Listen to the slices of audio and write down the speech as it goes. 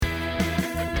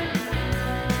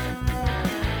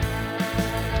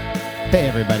Hey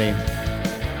everybody,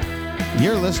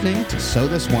 you're listening to So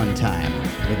This One Time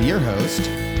with your host,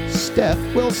 Steph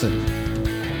Wilson.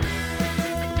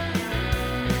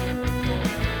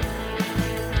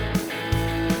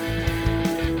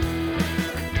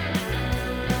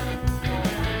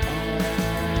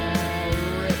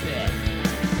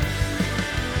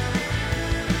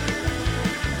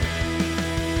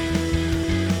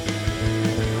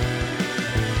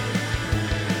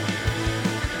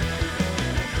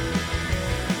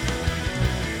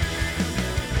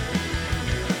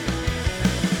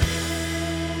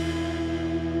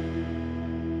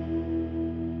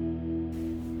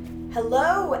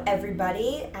 Hello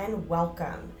everybody and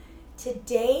welcome.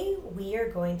 Today we are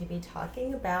going to be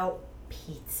talking about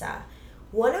pizza.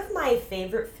 One of my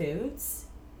favorite foods,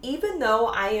 even though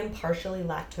I am partially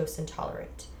lactose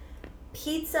intolerant.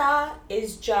 Pizza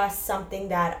is just something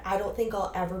that I don't think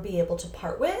I'll ever be able to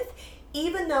part with,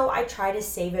 even though I try to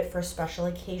save it for special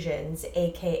occasions,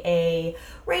 aka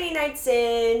rainy nights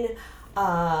in,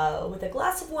 with a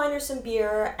glass of wine or some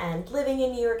beer, and living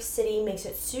in New York City makes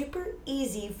it super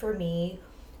easy for me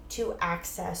to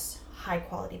access high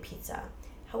quality pizza.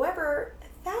 However,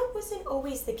 that wasn't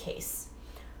always the case.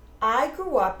 I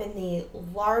grew up in the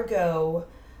Largo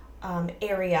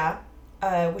area,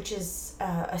 which is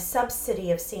a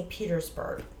sub-city of St.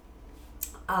 Petersburg.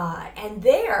 And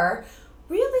there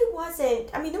really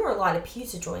wasn't, there were a lot of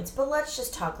pizza joints, but let's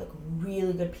just talk like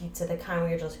really good pizza, the kind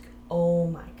where you're just like, oh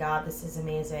my God, this is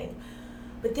amazing.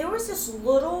 But there was this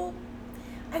little,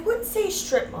 I wouldn't say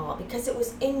strip mall because it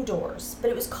was indoors, but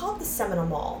it was called the Seminole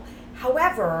Mall.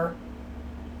 However,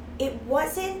 it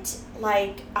wasn't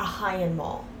like a high-end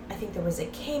mall. I think there was a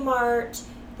Kmart,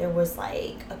 there was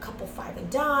like a couple Five and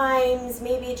Dimes,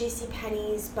 maybe a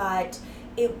JCPenney's, but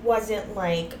it wasn't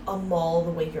like a mall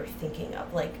the way you're thinking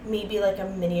of, like maybe like a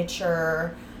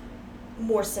miniature,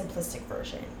 more simplistic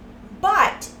version.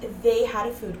 But they had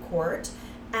a food court,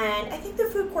 and I think the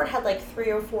food court had like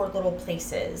 3 or 4 little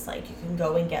places. Like you can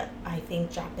go and get, I think,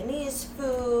 Japanese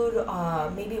food,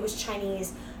 maybe it was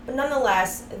Chinese, but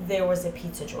nonetheless, there was a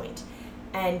pizza joint.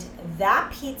 And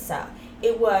that pizza,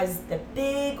 it was the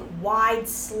big, wide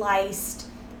sliced,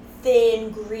 thin,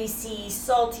 greasy,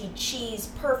 salty cheese,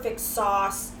 perfect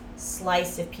sauce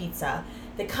slice of pizza.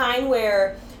 The kind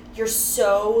where you're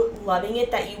so loving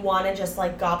it that you want to just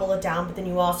like gobble it down, but then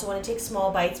you also want to take small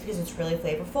bites because it's really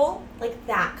flavorful. Like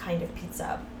that kind of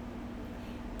pizza.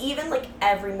 Even like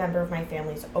every member of my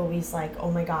family is always like,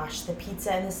 oh my gosh, the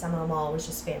pizza in the Seminole Mall was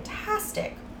just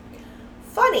fantastic.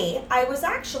 Funny, I was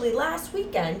actually last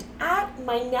weekend at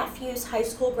my nephew's high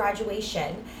school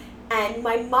graduation, and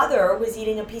my mother was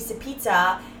eating a piece of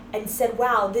pizza and said,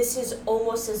 wow, this is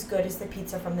almost as good as the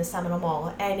pizza from the Seminole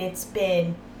Mall. And it's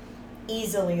been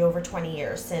easily over 20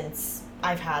 years since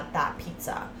I've had that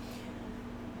pizza.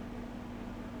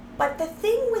 But the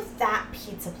thing with that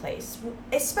pizza place,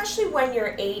 especially when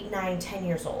you're 8, 9, 10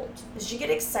 years old, is you get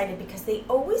excited because they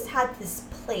always had this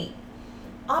plate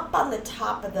up on the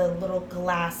top of the little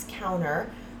glass counter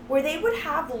where they would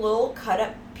have little cut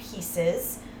up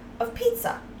pieces of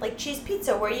pizza, like cheese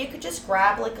pizza, where you could just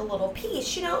grab like a little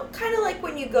piece, kind of like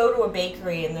when you go to a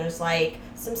bakery and there's like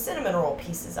some cinnamon roll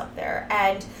pieces up there.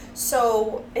 And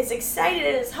so as excited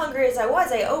and as hungry as I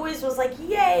always was like,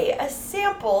 yay, a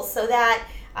sample so that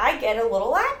I get a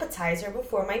little appetizer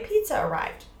before my pizza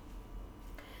arrived.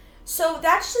 So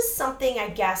that's just something, I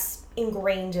guess,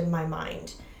 ingrained in my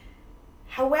mind.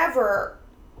 However,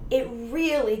 it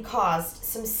really caused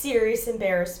some serious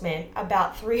embarrassment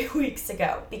about 3 weeks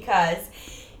ago because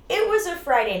it was a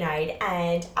Friday night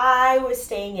and I was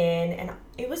staying in, and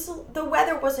the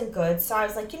weather wasn't good, so I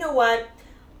was like, you know what?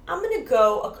 I'm going to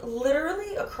go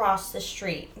literally across the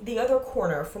street. The other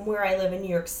corner from where I live in New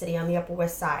York City on the Upper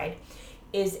West Side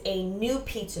is a new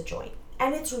pizza joint,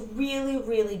 and it's really,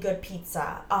 really good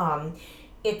pizza.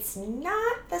 It's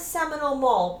not the Seminole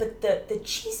Mall, but the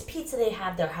cheese pizza they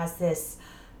have there has this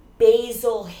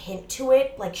basil hint to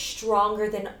it, like stronger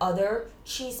than other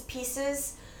cheese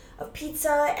pieces of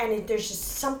pizza, and there's just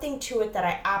something to it that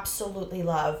I absolutely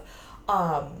love.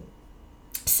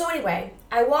 So anyway,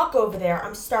 I walk over there.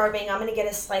 I'm starving. I'm gonna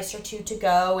get a slice or two to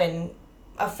go and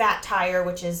a Fat Tire,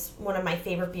 which is one of my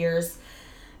favorite beers,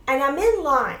 and I'm in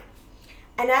line.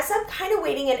 And as I'm kind of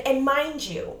waiting, and mind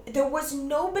you, there was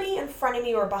nobody in front of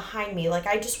me or behind me. Like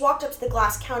I just walked up to the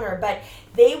glass counter, but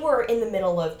they were in the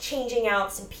middle of changing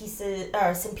out some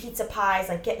pizza pies,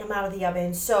 like getting them out of the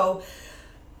oven. So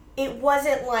it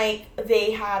wasn't like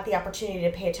they had the opportunity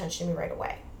to pay attention to me right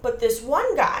away. But this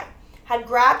one guy had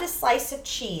grabbed a slice of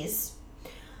cheese,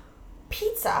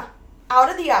 pizza, out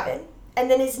of the oven, And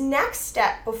then his next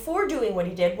step before doing what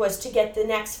he did was to get the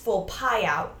next full pie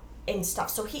out and stuff.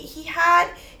 So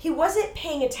he wasn't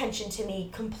paying attention to me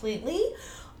completely,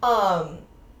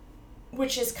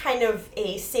 which is kind of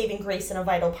a saving grace and a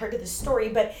vital part of the story.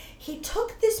 But he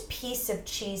took this piece of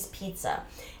cheese pizza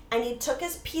and he took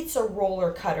his pizza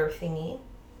roller cutter thingy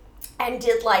and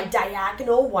did like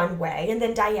diagonal one way and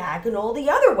then diagonal the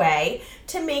other way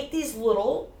to make these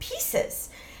little pieces.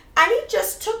 And he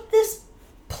just took this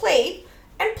plate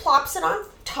and plops it on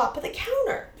top of the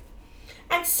counter.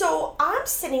 And so I'm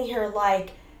sitting here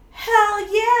like,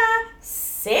 hell yeah,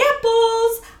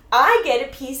 samples. I get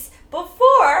a piece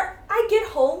before I get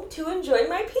home to enjoy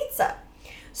my pizza.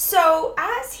 So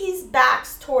as he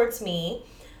backs towards me,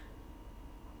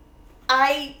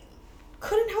 I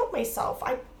couldn't help myself.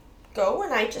 I go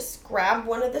and I just grab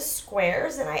one of the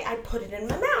squares and I put it in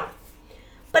my mouth.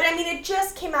 But I mean, it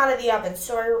just came out of the oven,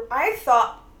 so I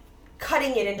thought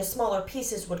cutting it into smaller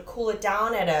pieces would cool it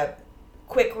down at a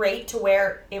quick rate to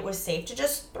where it was safe to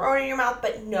just throw it in your mouth,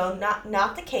 but no,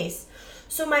 not the case.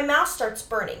 So my mouth starts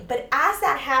burning. But as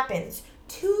that happens,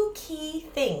 two key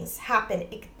things happen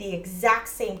at the exact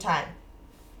same time.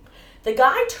 The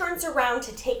guy turns around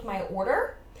to take my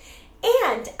order,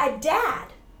 and a dad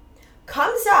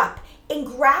comes up and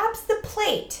grabs the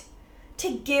plate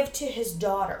to give to his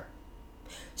daughter.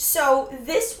 So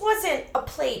this wasn't a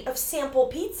plate of sample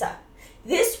pizza.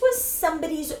 This was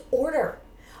somebody's order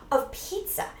of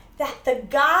pizza that the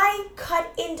guy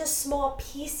cut into small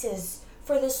pieces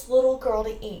for this little girl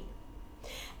to eat.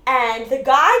 And the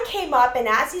guy came up, and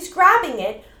as he's grabbing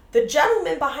it, the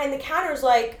gentleman behind the counter is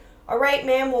like, all right,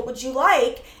 ma'am, what would you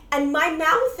like? And my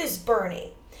mouth is burning.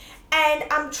 And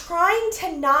I'm trying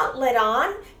to not let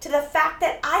on to the fact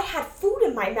that I had food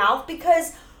in my mouth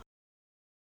because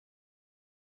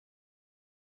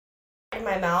in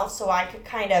my mouth so I could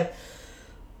kind of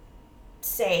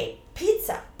say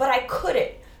pizza, but I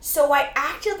couldn't. So I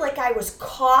acted like I was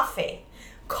coughing.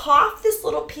 Cough this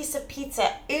little piece of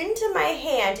pizza into my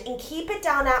hand and keep it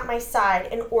down at my side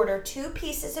and order 2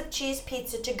 pieces of cheese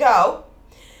pizza to go.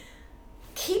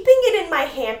 Keeping it in my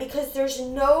hand because there's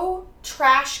no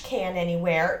trash can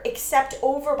anywhere except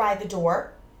over by the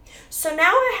door. So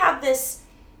now I have this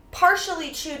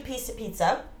partially chewed piece of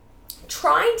pizza,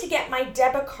 trying to get my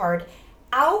debit card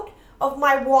out of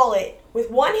my wallet with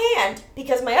one hand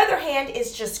because my other hand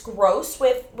is just gross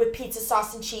with pizza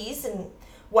sauce and cheese and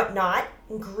whatnot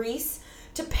and grease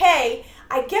to pay.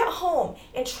 I get home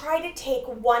and try to take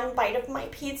one bite of my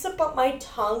pizza, but my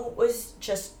tongue was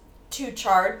just too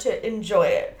charred to enjoy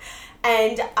it.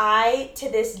 And I, to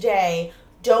this day,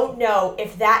 don't know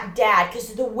if that dad,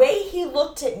 because the way he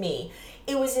looked at me,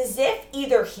 it was as if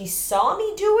either he saw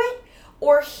me do it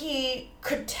or he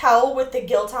could tell with the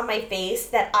guilt on my face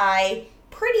that I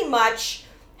pretty much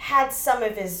had some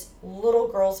of his little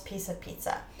girl's piece of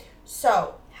pizza.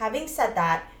 So, having said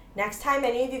that, next time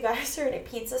any of you guys are in a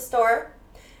pizza store,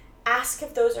 ask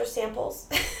if those are samples.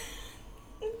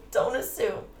 Don't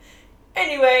assume.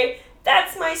 Anyway,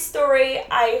 that's my story.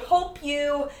 I hope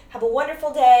you have a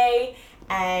wonderful day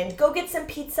and go get some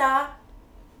pizza.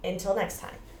 Until next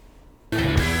time.